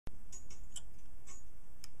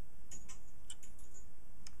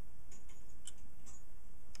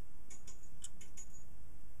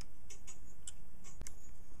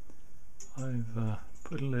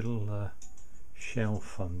put a little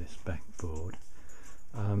shelf on this backboard.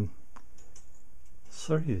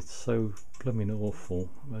 Sorry it's so blooming awful,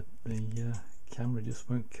 but the camera just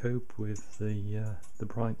won't cope with the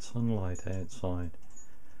bright sunlight outside.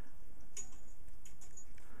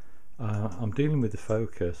 I'm dealing with the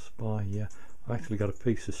focus by I've actually got a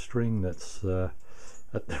piece of string that's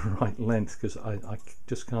at the right length, because I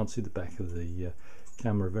just can't see the back of the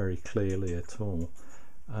camera very clearly at all.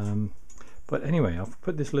 But anyway, I've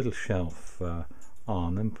put this little shelf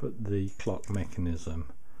on and put the clock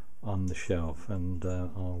mechanism on the shelf, and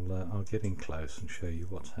I'll get in close and show you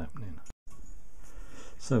what's happening.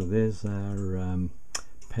 So there's our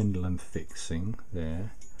pendulum fixing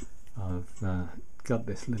there. I've got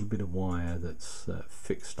this little bit of wire that's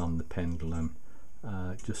fixed on the pendulum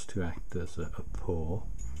just to act as a paw.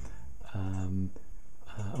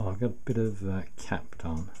 I've got a bit of capped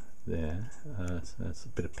on there, so that's a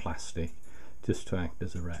bit of plastic just to act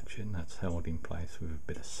as a ratchet, and that's held in place with a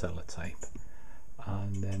bit of sellotape.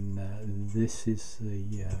 And then this is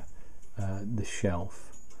the shelf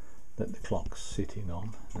that the clock's sitting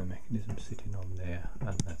on, the mechanism sitting on there,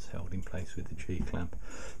 and that's held in place with the G-clamp.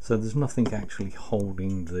 So there's nothing actually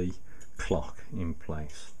holding the clock in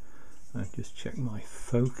place. Just check my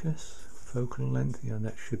focal length. Yeah,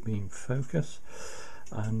 that should be in focus.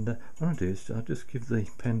 And what I'll do is I'll just give the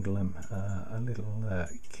pendulum a little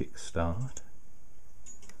kick start.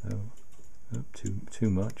 Oh, too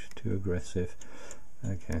much, too aggressive.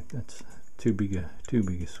 Okay, that's too big a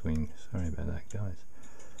swing. Sorry about that, guys.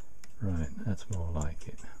 Right, that's more like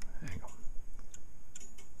it. Hang on.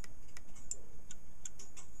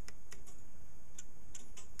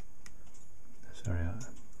 Sorry,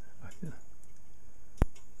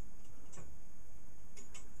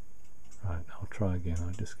 right, I'll try again.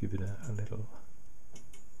 I'll just give it a little.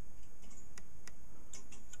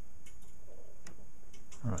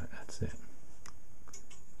 Right, that's it.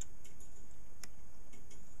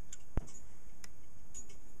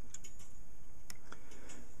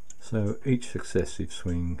 So each successive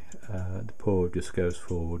swing, the paw just goes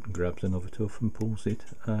forward and grabs another tuft and pulls it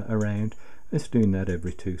around. It's doing that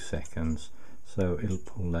every 2 seconds, so it'll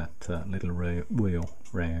pull that little wheel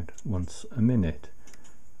round once a minute.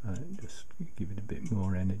 Just give it a bit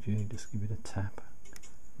more energy, just give it a tap.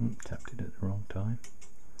 Tapped it at the wrong time.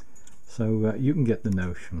 So you can get the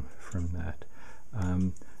notion from that.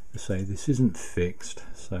 Say this isn't fixed,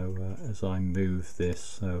 so as I move this,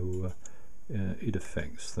 so it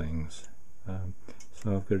affects things.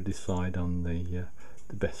 So I've got to decide on the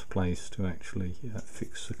best place to actually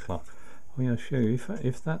fix the clock. I'm going to show you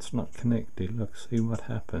if that's not connected. Look, see what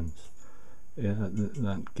happens.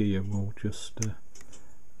 That gear will just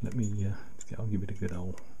let me. I'll give it a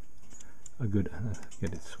good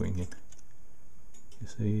get it swinging. You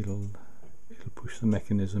see, it'll push the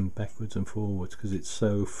mechanism backwards and forwards because it's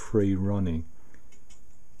so free running.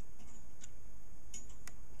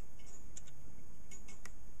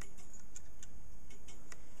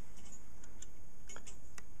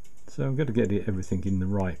 So I'm going to get everything in the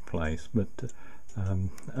right place, but and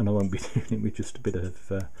I won't be doing it with just a bit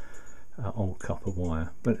of old copper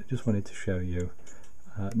wire, but I just wanted to show you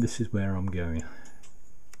this is where I'm going.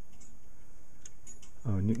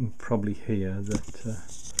 Oh, and you can probably hear that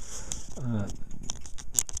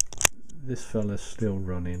this fella's still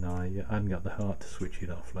running. I hadn't got the heart to switch it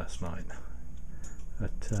off last night,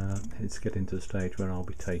 but it's getting to the stage where I'll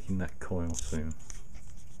be taking that coil soon.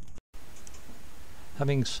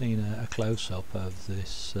 Having seen a close-up of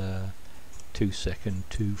this 2-second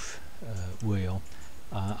tooth wheel,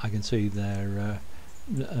 I can see they're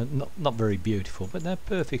not very beautiful, but they're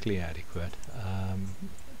perfectly adequate.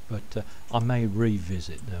 But I may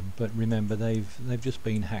revisit them. But remember, they've just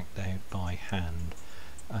been hacked out by hand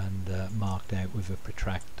and marked out with a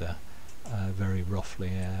protractor, very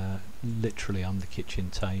roughly, literally on the kitchen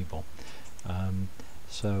table.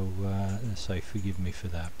 So say forgive me for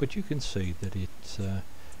that, but you can see that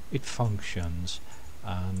it functions,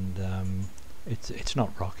 and it's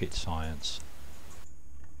not rocket science.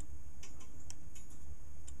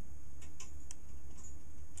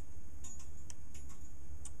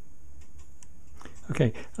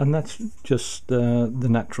 Okay, and that's just the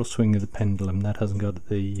natural swing of the pendulum. That hasn't got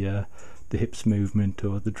the hips movement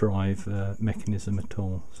or the drive mechanism at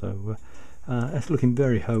all. So it's looking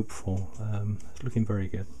very hopeful. It's looking very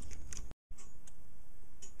good.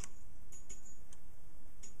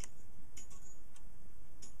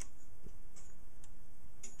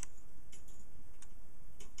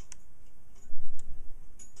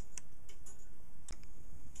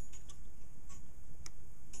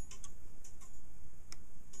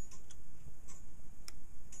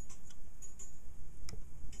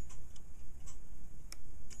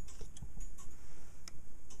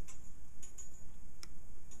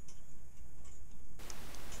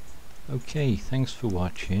 Okay, thanks for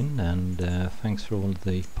watching, and thanks for all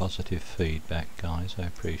the positive feedback, guys. I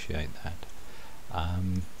appreciate that.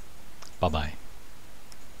 Bye bye.